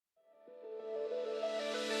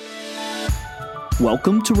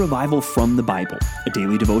Welcome to Revival from the Bible, a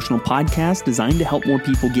daily devotional podcast designed to help more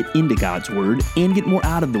people get into God's Word and get more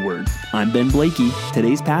out of the Word. I'm Ben Blakey.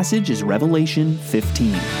 Today's passage is Revelation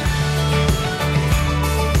 15.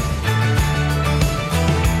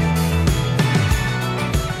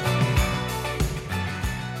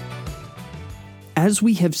 As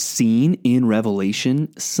we have seen in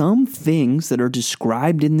Revelation, some things that are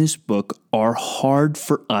described in this book are hard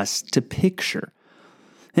for us to picture.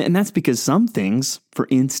 And that's because some things, for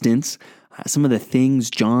instance, some of the things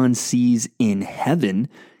John sees in heaven,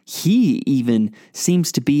 he even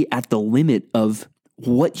seems to be at the limit of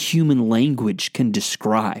what human language can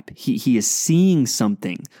describe. He is seeing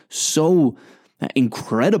something so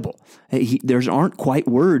incredible. There aren't quite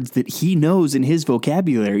words that he knows in his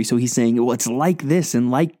vocabulary, so he's saying, well, it's like this and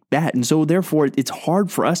like that. And so therefore, it's hard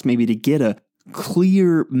for us maybe to get a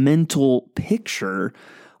clear mental picture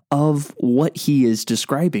of what he is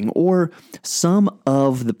describing, or some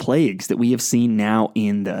of the plagues that we have seen now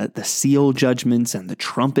in the seal judgments and the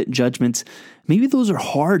trumpet judgments. Maybe those are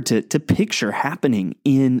hard to picture happening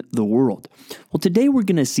in the world. Well, today we're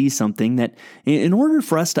going to see something that, in order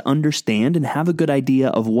for us to understand and have a good idea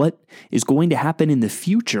of what is going to happen in the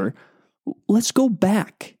future, let's go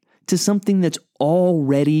back to something that's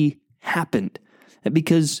already happened.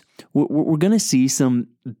 Because we're going to see some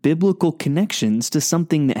biblical connections to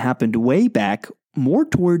something that happened way back, more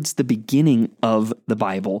towards the beginning of the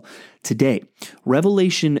Bible today.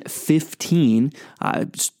 Revelation 15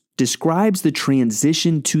 describes the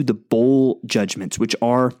transition to the bowl judgments, which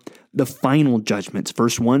are the final judgments.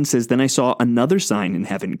 Verse 1 says, "Then I saw another sign in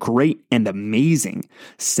heaven, great and amazing,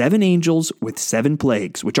 7 angels with 7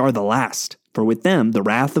 plagues, which are the last, for with them the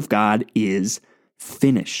wrath of God is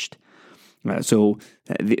finished." So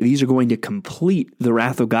these are going to complete the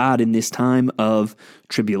wrath of God in this time of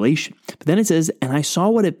tribulation. But then it says, "And I saw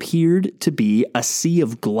what appeared to be a sea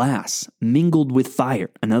of glass mingled with fire."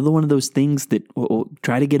 Another one of those things that we'll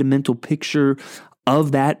try to get a mental picture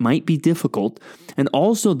of that might be difficult. "And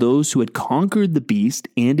also those who had conquered the beast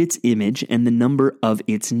and its image and the number of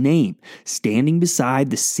its name, standing beside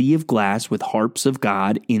the sea of glass with harps of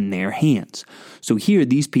God in their hands." So here,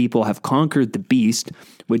 these people have conquered the beast,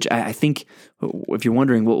 which I think, if you're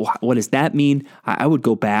wondering, well, what does that mean? I would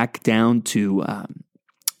go back down to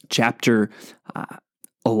chapter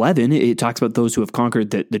 11, it talks about those who have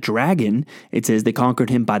conquered the dragon. It says they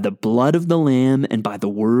conquered him by the blood of the Lamb and by the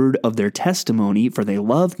word of their testimony, for they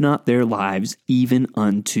loved not their lives even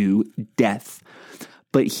unto death.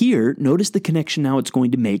 But here, notice the connection now it's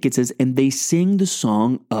going to make. It says, "And they sing the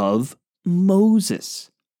song of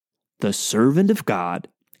Moses, the servant of God,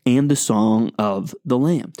 and the song of the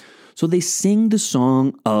Lamb." So they sing the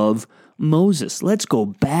song of Moses. Let's go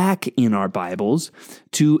back in our Bibles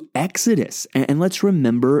to Exodus and let's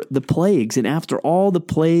remember the plagues. And after all the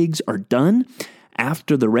plagues are done,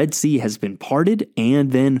 after the Red Sea has been parted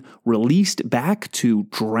and then released back to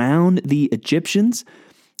drown the Egyptians,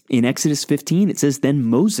 in Exodus 15, it says, "Then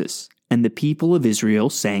Moses and the people of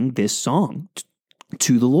Israel sang this song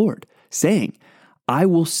to the Lord, saying, I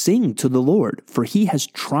will sing to the Lord, for he has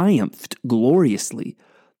triumphed gloriously.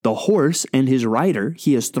 The horse and his rider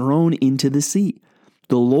he has thrown into the sea.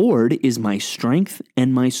 The Lord is my strength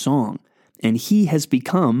and my song, and he has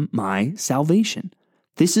become my salvation.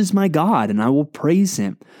 This is my God, and I will praise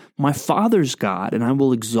him, my father's God, and I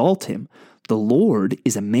will exalt him. The Lord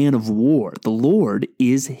is a man of war. The Lord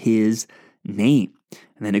is his name."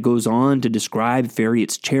 And then it goes on to describe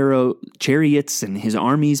Pharaoh's chariots and his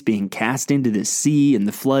armies being cast into the sea and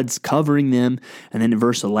the floods covering them. And then in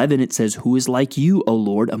verse 11 it says, "Who is like you, O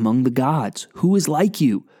Lord, among the gods? Who is like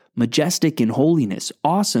you, majestic in holiness,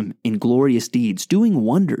 awesome in glorious deeds, doing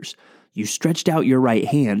wonders? You stretched out your right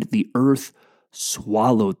hand, the earth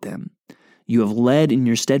swallowed them. You have led in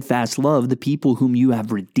your steadfast love the people whom you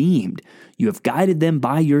have redeemed. You have guided them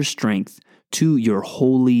by your strength to your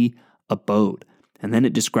holy abode." And then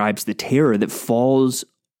it describes the terror that falls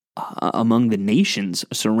among the nations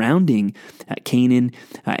surrounding Canaan,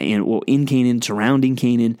 in Canaan, surrounding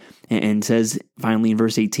Canaan, and says finally in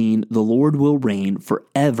verse 18, "The Lord will reign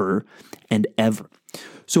forever and ever."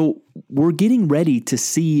 So we're getting ready to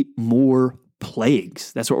see more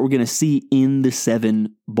plagues. That's what we're going to see in the 7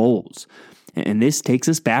 bowls. And this takes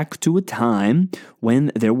us back to a time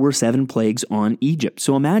when there were 7 plagues on Egypt.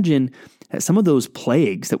 So imagine some of those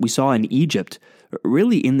plagues that we saw in Egypt,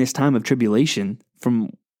 really in this time of tribulation, from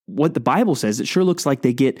what the Bible says, it sure looks like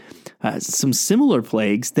they get some similar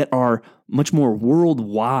plagues that are much more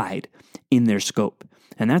worldwide in their scope.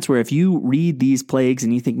 And that's where if you read these plagues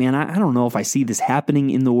and you think, man, I don't know if I see this happening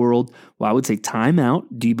in the world, well, I would say time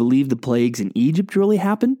out. Do you believe the plagues in Egypt really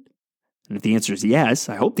happened? And if the answer is yes,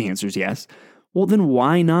 I hope the answer is yes, well, then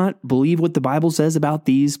why not believe what the Bible says about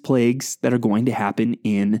these plagues that are going to happen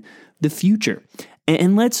in the future?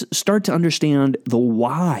 And let's start to understand the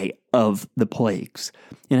why of the plagues.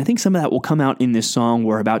 And I think some of that will come out in this song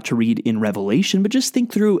we're about to read in Revelation, but just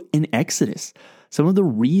think through in Exodus some of the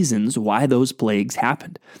reasons why those plagues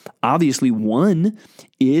happened. Obviously, one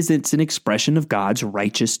is it's an expression of God's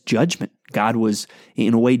righteous judgment. God was,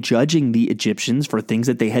 in a way, judging the Egyptians for things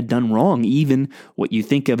that they had done wrong. Even what you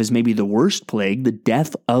think of as maybe the worst plague, the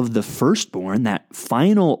death of the firstborn, that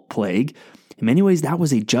final plague, in many ways, that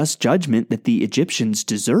was a just judgment that the Egyptians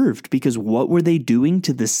deserved, because what were they doing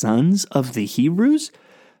to the sons of the Hebrews?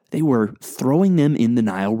 They were throwing them in the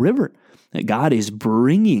Nile River. God is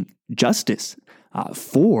bringing justice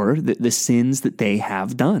for the sins that they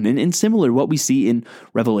have done. And similar to what we see in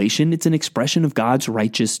Revelation, it's an expression of God's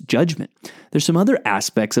righteous judgment. There's some other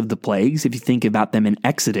aspects of the plagues, if you think about them in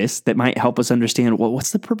Exodus, that might help us understand, well,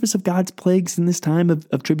 what's the purpose of God's plagues in this time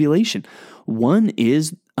of tribulation?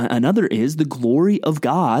 Another is the glory of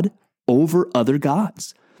God over other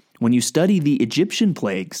gods. When you study the Egyptian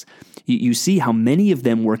plagues, you see how many of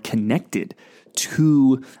them were connected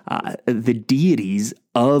to the deities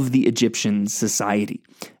of the Egyptian society.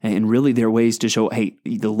 And really they're ways to show, hey,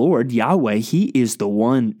 the Lord, Yahweh, He is the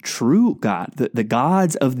one true God. The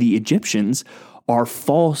gods of the Egyptians are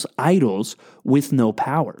false idols with no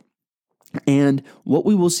power. And what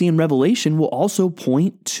we will see in Revelation will also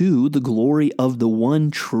point to the glory of the one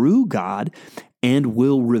true God and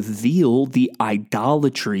will reveal the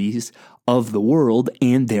idolatries of the world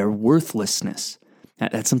and their worthlessness.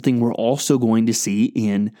 That's something we're also going to see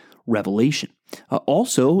in Revelation.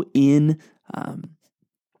 Also in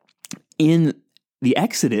the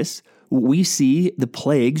Exodus, we see the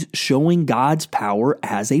plagues showing God's power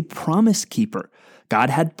as a promise keeper. God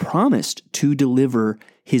had promised to deliver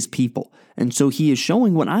His people. And so He is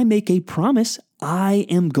showing, when I make a promise, I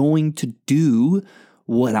am going to do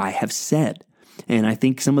what I have said. And I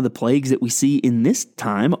think some of the plagues that we see in this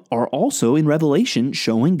time are also in Revelation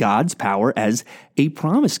showing God's power as a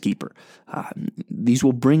promise keeper. These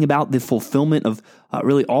will bring about the fulfillment of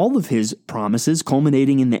really all of His promises,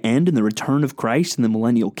 culminating in the end in the return of Christ in the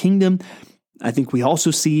millennial kingdom. I think we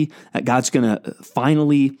also see that God's going to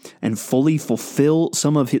finally and fully fulfill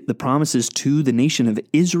some of the promises to the nation of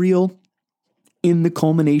Israel. In the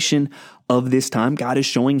culmination of this time, God is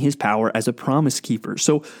showing His power as a promise keeper.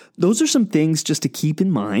 So those are some things just to keep in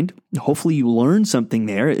mind. Hopefully you learn something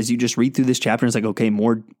there as you just read through this chapter. And it's like, okay,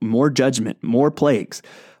 more judgment, more plagues.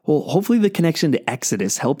 Well, hopefully the connection to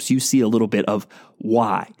Exodus helps you see a little bit of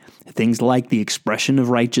why. Things like the expression of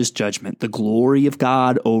righteous judgment, the glory of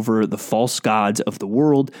God over the false gods of the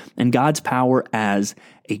world, and God's power as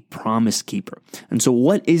a promise keeper. And so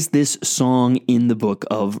what is this song in the book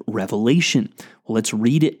of Revelation? Well, let's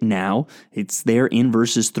read it now. It's there in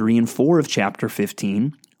verses 3 and 4 of chapter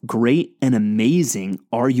 15. Great and amazing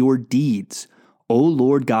are your deeds, O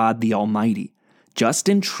Lord God the Almighty. Just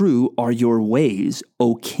and true are your ways,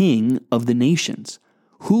 O King of the nations.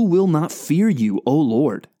 Who will not fear you, O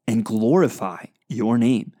Lord, and glorify your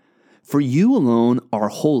name? For you alone are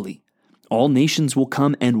holy. All nations will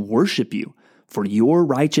come and worship you, for your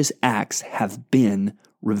righteous acts have been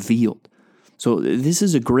revealed. So this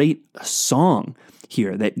is a great song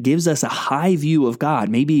here that gives us a high view of God.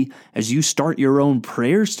 Maybe as you start your own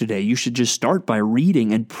prayers today, you should just start by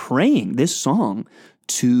reading and praying this song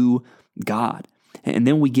to God. And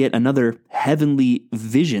then we get another heavenly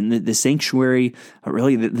vision, the sanctuary,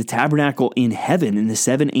 really the tabernacle in heaven, and the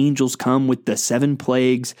 7 angels come with the 7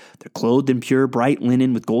 plagues. They're clothed in pure bright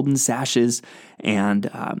linen with golden sashes,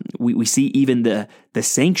 and we see even the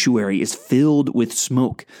sanctuary is filled with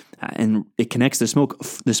smoke, and it connects the smoke.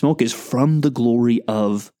 The smoke is from the glory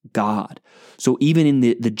of God. So even in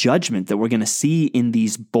the judgment that we're going to see in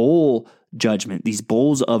these bowl judgment, these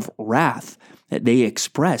bowls of wrath, that they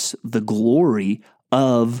express the glory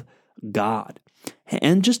of God.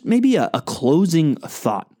 And just maybe a closing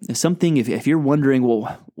thought, something if you're wondering,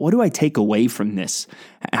 well, what do I take away from this?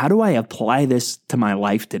 How do I apply this to my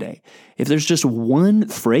life today? If there's just one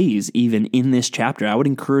phrase even in this chapter, I would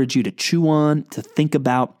encourage you to chew on, to think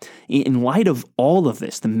about, in light of all of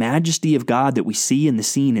this, the majesty of God that we see in the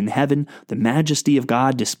scene in heaven, the majesty of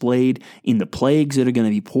God displayed in the plagues that are going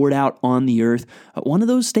to be poured out on the earth. One of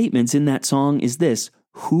those statements in that song is this: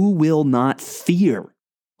 who will not fear,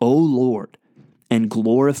 O Lord, and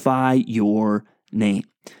glorify your name?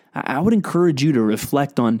 I would encourage you to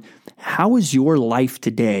reflect on how is your life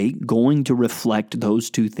today going to reflect those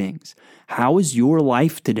two things? How is your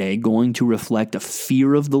life today going to reflect a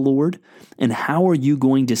fear of the Lord? And how are you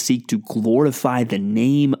going to seek to glorify the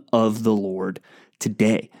name of the Lord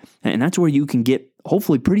today? And that's where you can get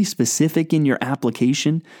hopefully pretty specific in your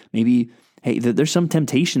application. Maybe, hey, there's some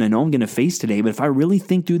temptation I know I'm going to face today, but if I really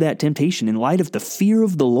think through that temptation in light of the fear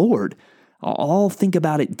of the Lord, I'll think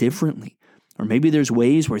about it differently. Or maybe there's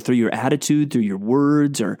ways where through your attitude, through your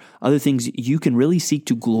words, or other things, you can really seek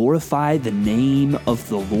to glorify the name of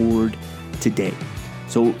the Lord today.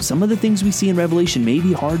 So some of the things we see in Revelation may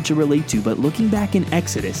be hard to relate to, but looking back in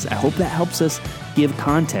Exodus, I hope that helps us give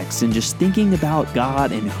context and just thinking about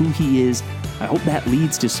God and who He is. I hope that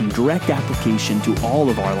leads to some direct application to all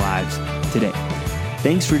of our lives today.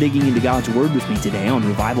 Thanks for digging into God's Word with me today on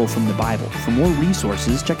Revival from the Bible. For more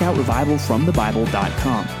resources, check out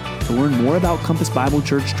revivalfromthebible.com. To learn more about Compass Bible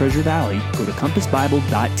Church Treasure Valley, go to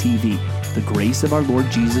compassbible.tv. The grace of our Lord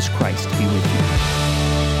Jesus Christ be with you.